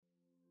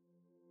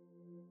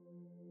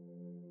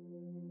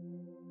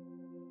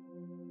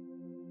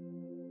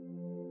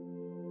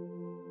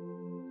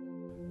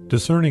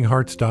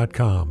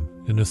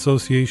DiscerningHearts.com, in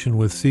association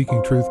with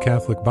Seeking Truth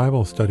Catholic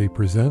Bible Study,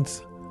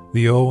 presents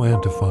the O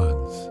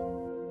Antiphons.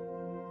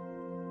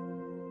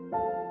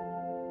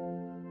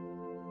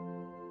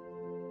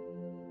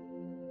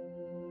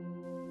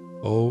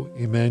 O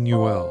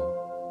Emmanuel.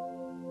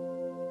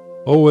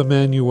 O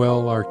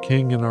Emmanuel, our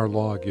King and our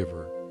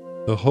Lawgiver,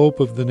 the hope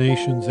of the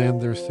nations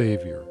and their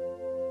Savior,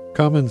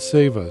 come and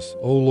save us,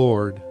 O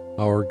Lord,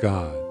 our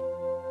God.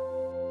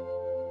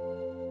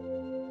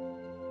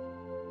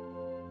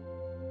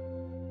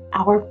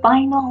 Our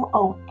final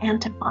O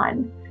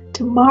Antiphon.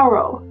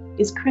 Tomorrow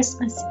is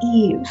Christmas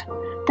Eve.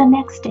 The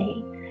next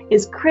day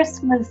is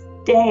Christmas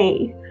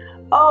Day.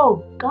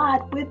 Oh,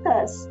 God with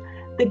us.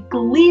 The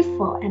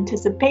gleeful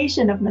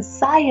anticipation of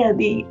Messiah,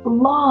 the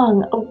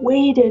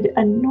long-awaited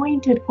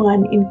Anointed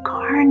One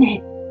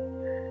incarnate.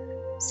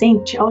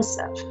 Saint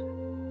Joseph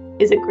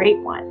is a great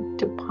one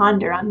to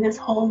ponder on this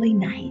holy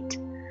night.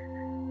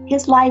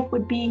 His life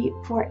would be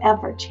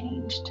forever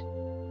changed.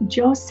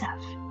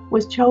 Joseph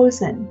was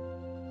chosen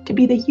to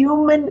be the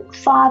human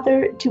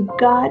father to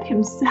God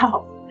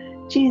himself,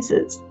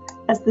 Jesus,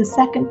 as the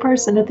second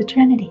person of the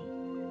Trinity.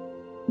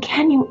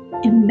 Can you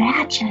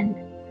imagine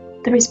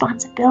the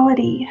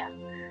responsibility?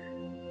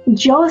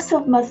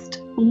 Joseph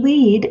must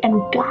lead and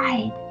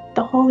guide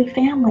the Holy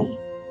Family.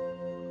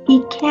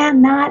 He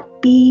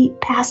cannot be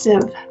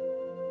passive.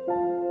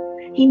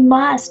 He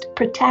must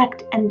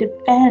protect and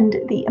defend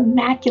the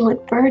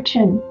Immaculate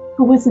Virgin,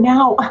 who was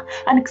now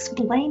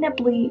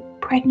unexplainably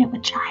pregnant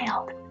with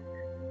child.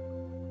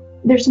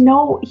 There's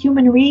no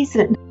human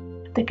reason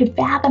that could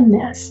fathom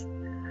this.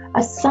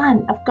 A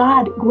son of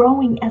God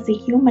growing as a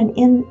human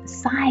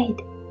inside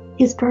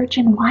his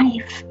virgin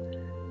wife.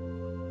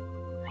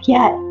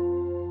 Yet,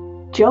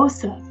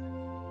 Joseph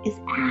is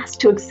asked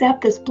to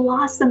accept this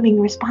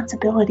blossoming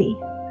responsibility,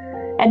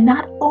 and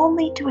not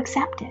only to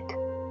accept it,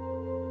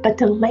 but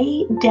to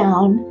lay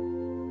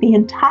down the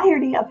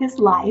entirety of his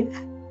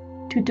life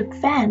to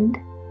defend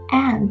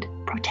and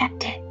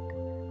protect it.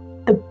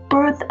 The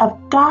birth of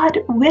God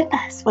with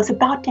us was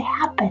about to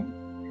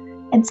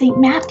happen, and St.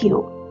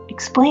 Matthew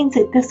explains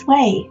it this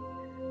way.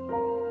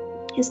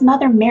 His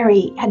mother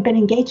Mary had been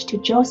engaged to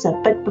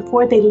Joseph, but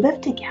before they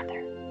lived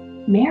together,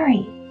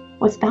 Mary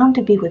was found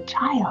to be with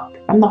child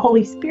from the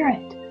Holy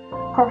Spirit.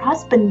 Her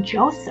husband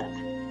Joseph,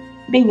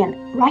 being a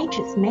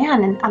righteous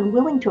man and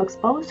unwilling to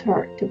expose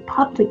her to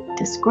public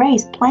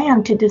disgrace,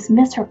 planned to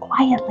dismiss her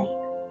quietly.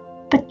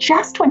 But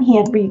just when he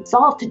had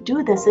resolved to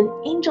do this, an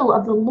angel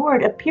of the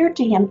Lord appeared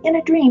to him in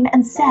a dream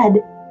and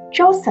said,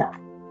 "Joseph,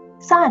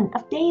 son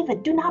of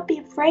David, do not be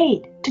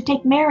afraid to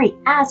take Mary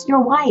as your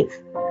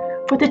wife,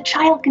 for the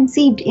child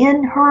conceived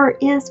in her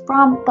is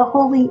from the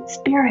Holy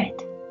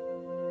Spirit.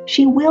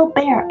 She will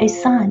bear a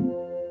son,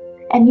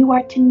 and you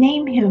are to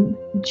name him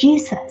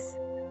Jesus,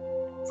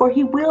 for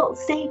he will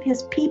save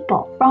his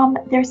people from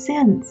their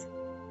sins."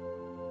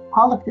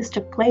 All of this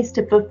took place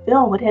to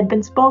fulfill what had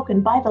been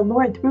spoken by the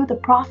Lord through the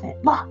prophet.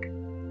 "Look,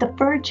 the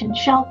virgin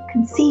shall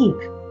conceive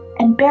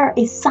and bear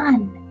a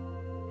son,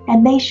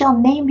 and they shall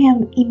name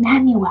him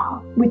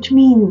Emmanuel," which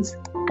means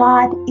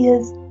God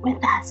is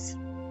with us.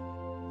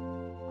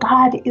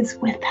 God is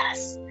with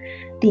us.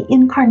 The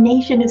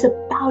incarnation is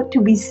about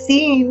to be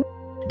seen.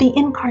 The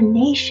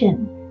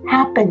incarnation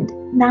happened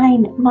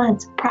 9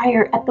 months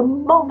prior, at the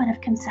moment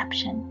of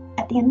conception,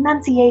 at the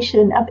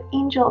annunciation of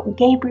Angel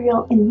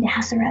Gabriel in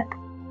Nazareth.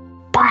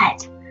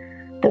 But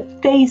the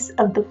face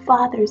of the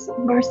Father's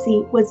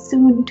mercy was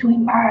soon to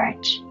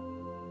emerge.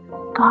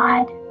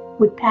 God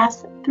would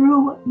pass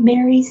through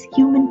Mary's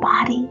human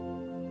body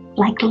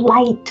like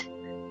light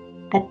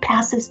that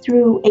passes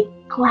through a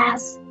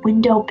glass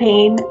window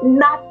pane,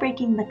 not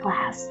breaking the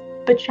glass,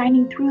 but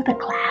shining through the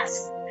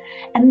glass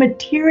and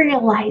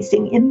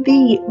materializing in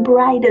the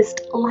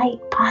brightest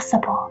light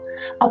possible,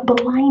 a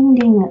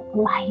blinding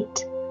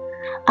light.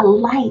 A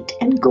light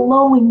and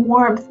glowing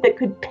warmth that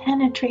could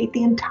penetrate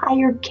the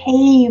entire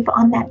cave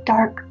on that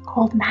dark,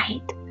 cold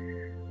night.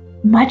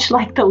 Much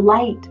like the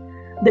light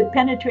that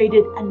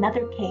penetrated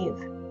another cave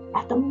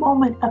at the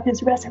moment of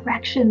his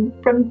resurrection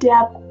from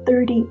death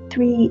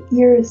 33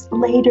 years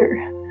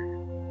later.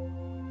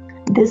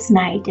 This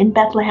night in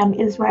Bethlehem,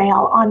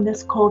 Israel, on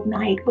this cold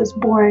night, was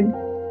born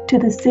to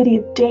the city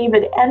of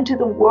David and to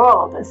the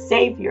world a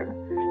Savior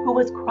who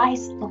was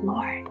Christ the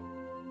Lord,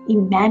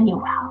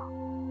 Emmanuel,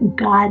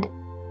 God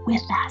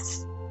with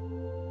us.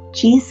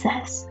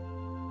 Jesus,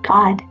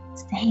 God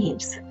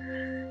saves.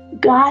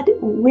 God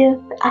with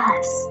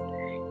us.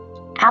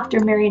 After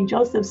Mary and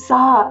Joseph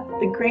saw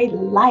the great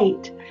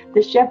light,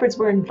 the shepherds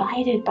were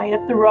invited by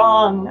a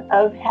throng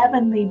of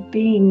heavenly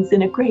beings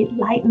in a great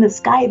light in the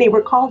sky. They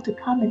were called to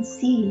come and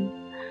see.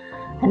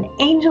 An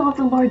angel of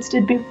the Lord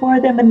stood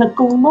before them, and the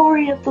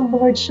glory of the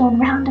Lord shone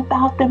round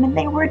about them, and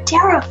they were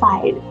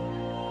terrified.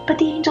 But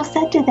the angel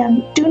said to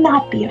them, "Do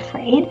not be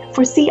afraid,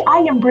 for see, I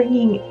am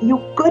bringing you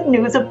good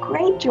news of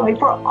great joy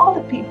for all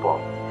the people.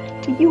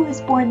 To you is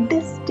born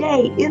this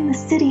day in the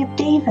city of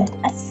David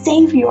a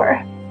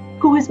Savior,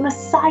 who is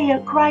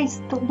Messiah,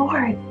 Christ the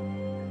Lord."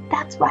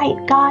 That's right,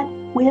 God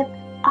with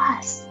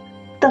us.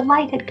 The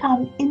light had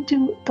come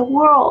into the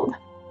world.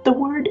 The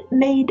Word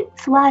made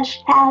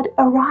flesh had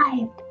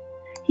arrived.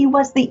 He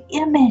was the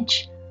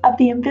image of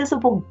the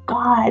invisible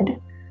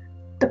God,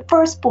 the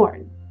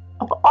firstborn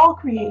of all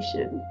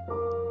creation.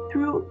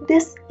 Through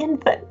this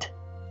infant,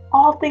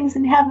 all things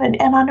in heaven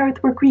and on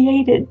earth were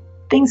created,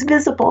 things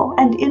visible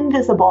and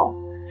invisible,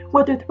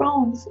 whether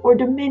thrones or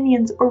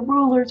dominions or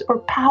rulers or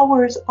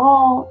powers,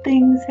 all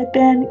things had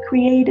been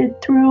created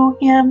through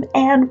him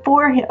and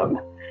for him.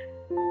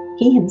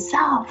 He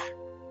himself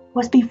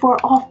was before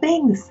all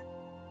things,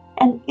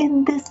 and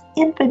in this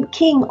infant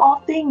King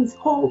all things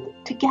hold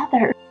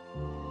together.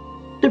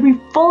 The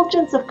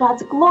refulgence of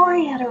God's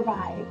glory had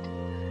arrived,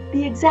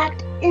 the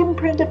exact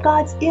imprint of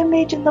God's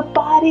image in the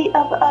body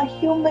of a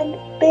human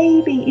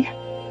baby,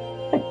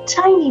 a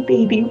tiny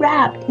baby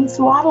wrapped in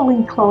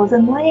swaddling clothes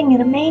and laying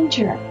in a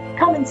manger.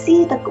 Come and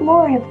see the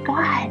glory of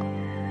God.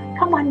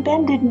 Come on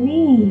bended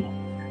knee.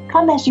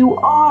 Come as you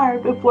are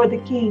before the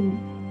King.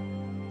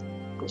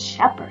 The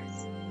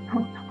shepherds,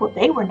 well,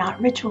 they were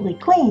not ritually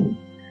clean.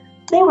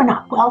 They were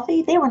not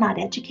wealthy. They were not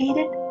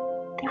educated.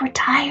 They were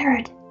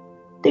tired.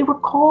 They were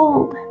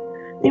cold.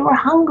 They were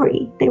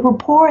hungry. They were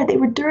poor. They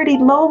were dirty,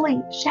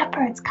 lowly.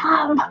 Shepherds,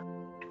 come.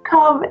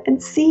 Come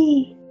and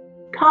see.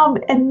 Come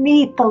and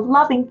meet the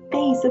loving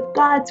face of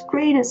God's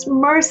greatest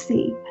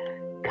mercy.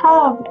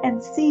 Come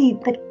and see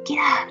the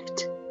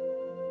gift.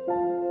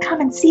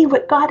 Come and see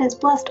what God has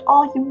blessed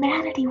all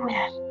humanity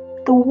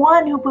with. The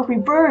one who will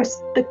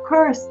reverse the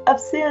curse of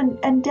sin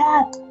and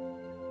death.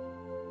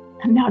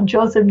 And now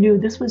Joseph knew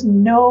this was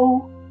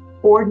no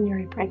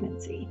ordinary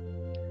pregnancy.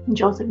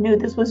 Joseph knew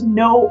this was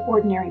no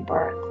ordinary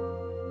birth.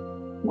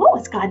 What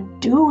was God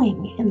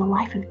doing in the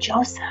life of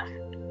Joseph?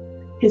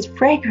 His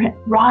fragrant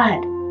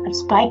rod of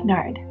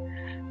spikenard,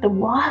 the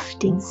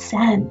wafting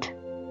scent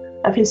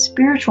of his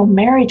spiritual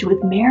marriage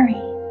with Mary,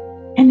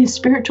 and his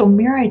spiritual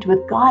marriage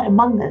with God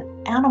among the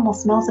animal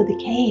smells of the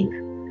cave,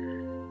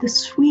 the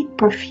sweet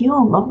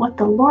perfume of what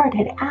the Lord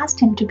had asked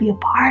him to be a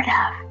part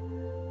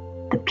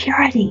of, the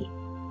purity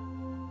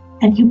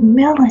and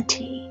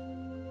humility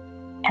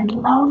and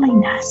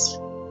lowliness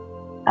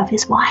of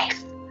his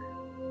wife.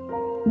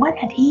 What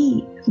had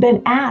he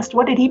been asked?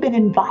 What had he been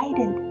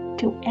invited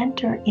to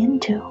enter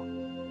into?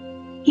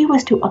 He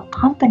was to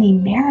accompany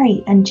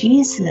Mary and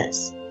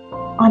Jesus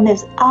on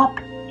this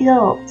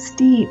uphill,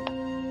 steep,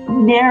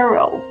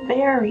 narrow,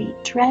 very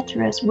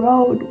treacherous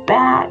road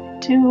back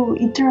to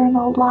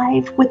eternal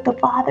life with the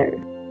Father.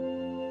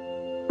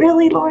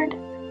 Really, Lord?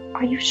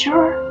 Are you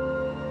sure?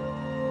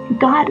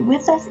 God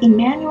with us,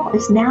 Emmanuel,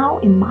 is now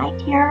in my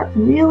care.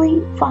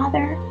 Really,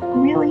 Father?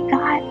 Really,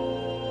 God?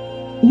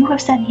 You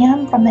have sent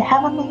him from the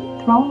heavenly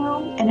throne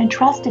room and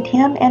entrusted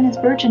him and his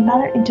Virgin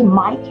Mother into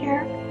my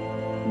care?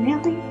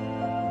 Really?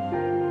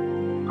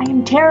 I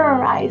am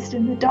terrorized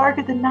in the dark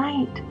of the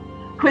night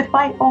with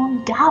my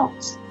own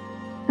doubts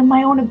and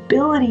my own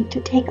ability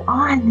to take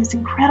on this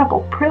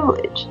incredible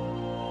privilege.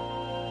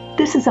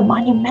 This is a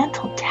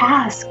monumental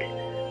task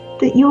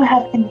that you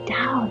have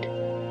endowed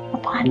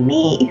upon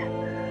me.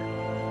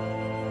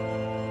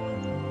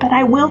 But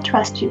I will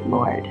trust you,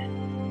 Lord.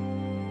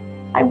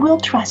 I will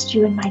trust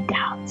you in my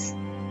doubts.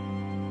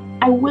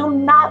 I will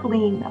not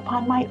lean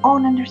upon my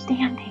own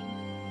understanding.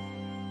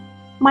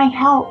 My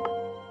help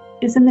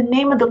is in the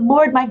name of the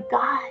Lord my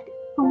God,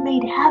 who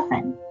made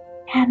heaven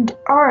and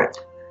earth.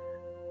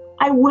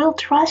 I will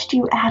trust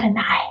you,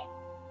 Adonai.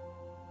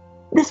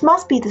 This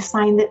must be the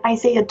sign that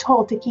Isaiah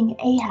told to King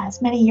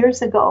Ahaz many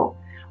years ago,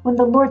 when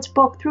the Lord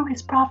spoke through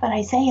his prophet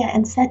Isaiah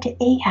and said to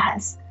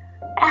Ahaz,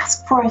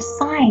 "Ask for a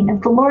sign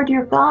of the Lord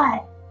your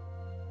God.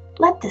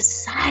 Let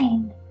this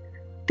sign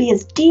be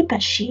as deep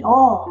as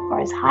Sheol or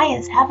as high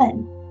as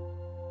heaven."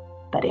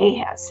 But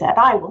Ahaz said,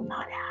 "I will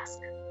not ask.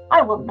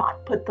 I will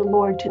not put the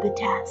Lord to the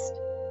test."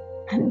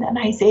 And then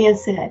Isaiah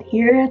said,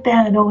 "Hear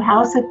then, O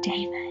house of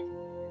David,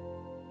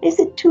 is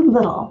it too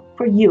little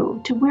for you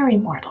to weary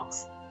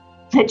mortals,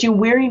 that you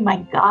weary my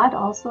God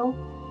also?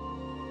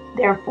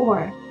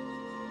 Therefore,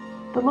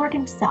 the Lord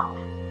himself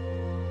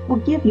will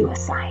give you a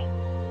sign.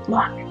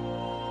 Look,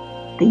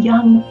 the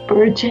young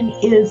virgin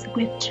is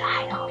with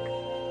child,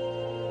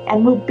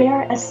 and will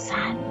bear a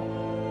son,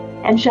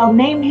 and shall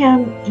name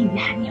him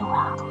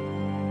Emmanuel,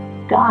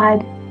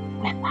 God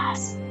with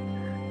us."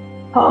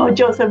 Oh,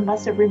 Joseph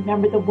must have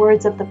remembered the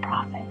words of the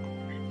prophet.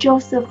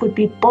 Joseph would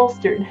be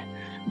bolstered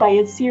by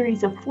a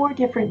series of 4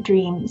 different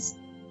dreams.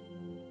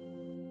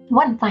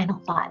 One final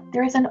thought.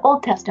 There is an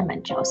Old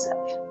Testament Joseph,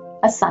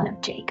 a son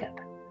of Jacob,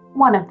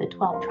 one of the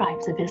 12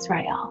 tribes of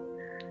Israel.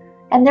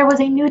 And there was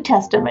a New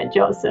Testament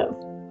Joseph,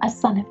 a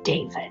son of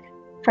David,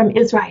 from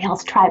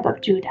Israel's tribe of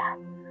Judah.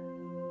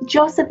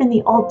 Joseph in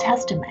the Old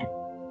Testament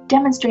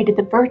demonstrated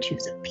the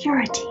virtues of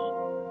purity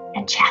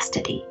and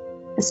chastity,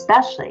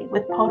 especially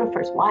with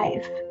Potiphar's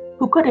wife,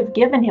 who could have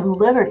given him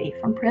liberty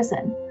from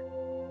prison.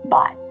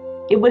 But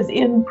it was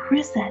in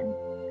prison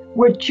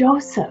where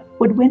Joseph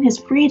would win his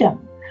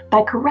freedom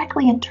by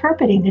correctly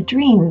interpreting the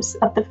dreams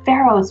of the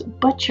Pharaoh's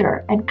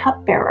butcher and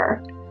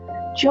cupbearer.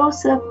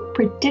 Joseph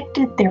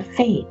predicted their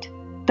fate,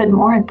 but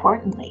more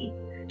importantly,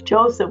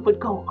 Joseph would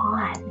go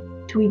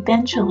on to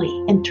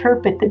eventually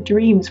interpret the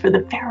dreams for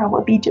the Pharaoh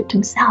of Egypt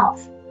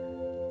himself,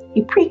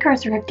 a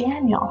precursor of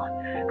Daniel,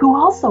 who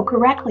also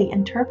correctly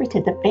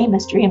interpreted the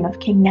famous dream of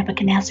King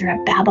Nebuchadnezzar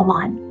of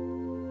Babylon.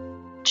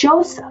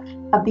 Joseph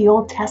of the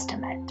Old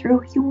Testament, through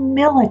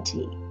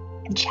humility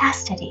and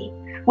chastity,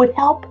 would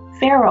help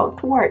Pharaoh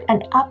thwart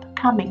an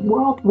upcoming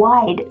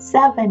worldwide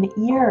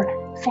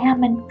 7-year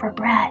famine for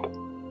bread.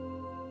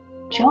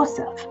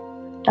 Joseph,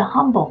 the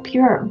humble,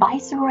 pure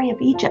viceroy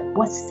of Egypt,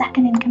 was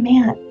second in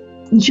command.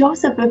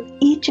 Joseph of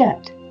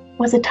Egypt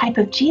was a type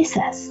of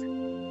Jesus,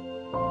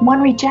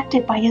 one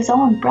rejected by his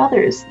own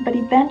brothers, but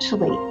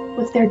eventually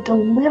was their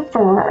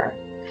deliverer,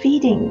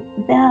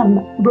 feeding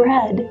them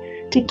bread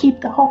to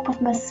keep the hope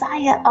of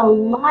Messiah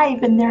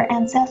alive in their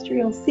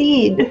ancestral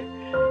seed.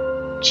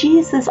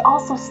 Jesus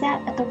also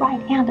sat at the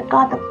right hand of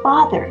God the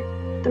Father,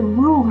 the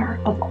ruler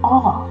of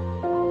all.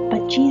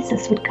 But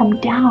Jesus would come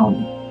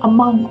down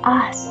among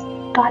us,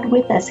 God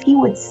with us. He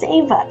would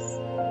save us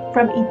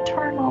from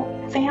eternal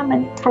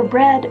famine for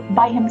bread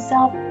by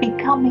himself,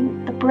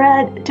 becoming the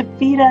bread to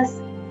feed us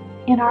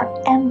in our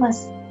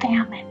endless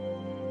famine.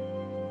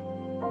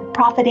 The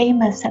prophet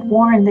Amos had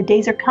warned, the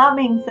days are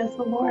coming, says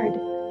the Lord,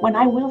 when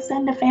I will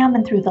send a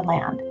famine through the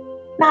land.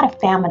 Not a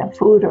famine of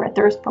food or a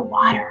thirst for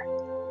water,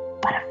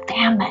 but a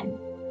famine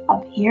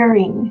of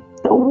hearing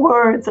the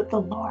words of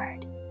the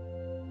Lord.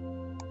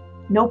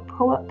 No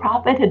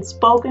prophet had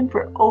spoken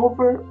for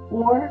over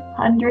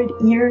 400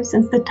 years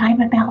since the time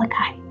of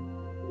Malachi.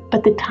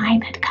 But the time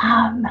had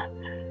come.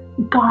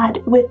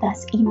 God with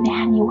us,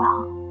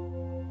 Emmanuel.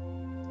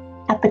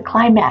 At the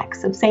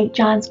climax of St.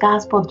 John's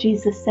Gospel,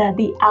 Jesus said,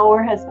 the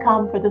hour has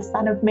come for the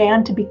Son of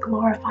Man to be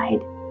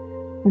glorified.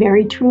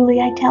 Very truly,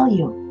 I tell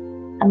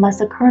you, unless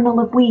a kernel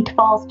of wheat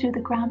falls to the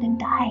ground and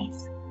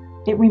dies,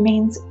 it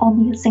remains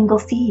only a single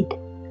seed.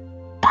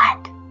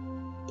 But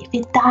if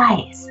it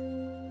dies,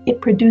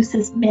 it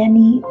produces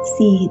many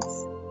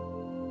seeds.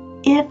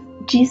 If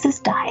Jesus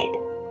died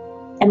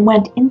and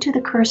went into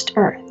the cursed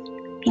earth,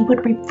 he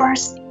would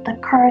reverse the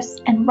curse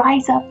and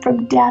rise up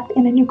from death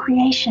in a new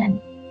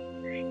creation.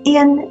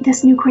 In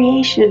this new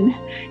creation,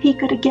 he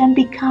could again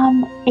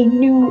become a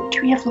new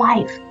tree of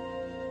life.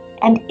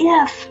 And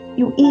if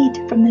you eat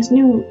from this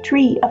new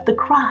tree of the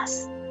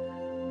cross,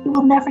 you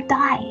will never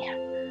die.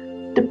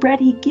 The bread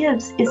he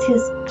gives is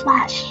his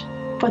flesh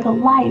for the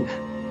life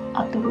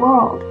of the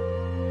world.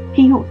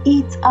 He who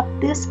eats up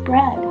this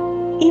bread,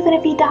 even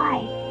if he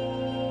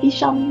die, he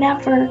shall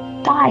never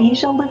die. He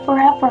shall live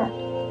forever.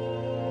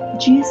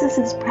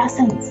 Jesus'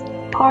 presence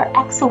par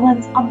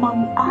excellence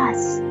among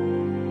us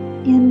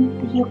in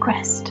the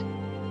Eucharist.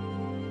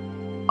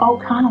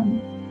 Oh,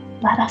 come,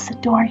 let us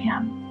adore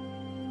him.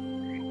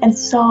 And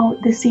so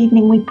this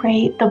evening we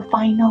pray the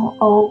final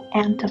O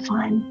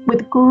Antiphon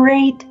with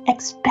great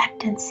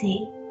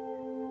expectancy.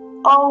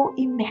 O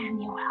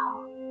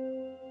Emmanuel,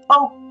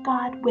 O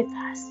God with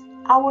us,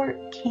 our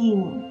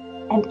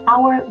King and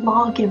our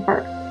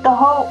lawgiver, the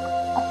hope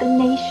of the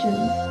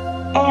nations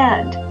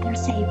and their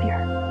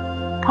Savior.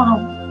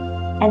 Come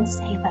and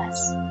save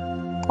us,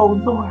 O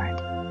Lord,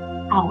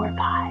 our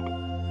God.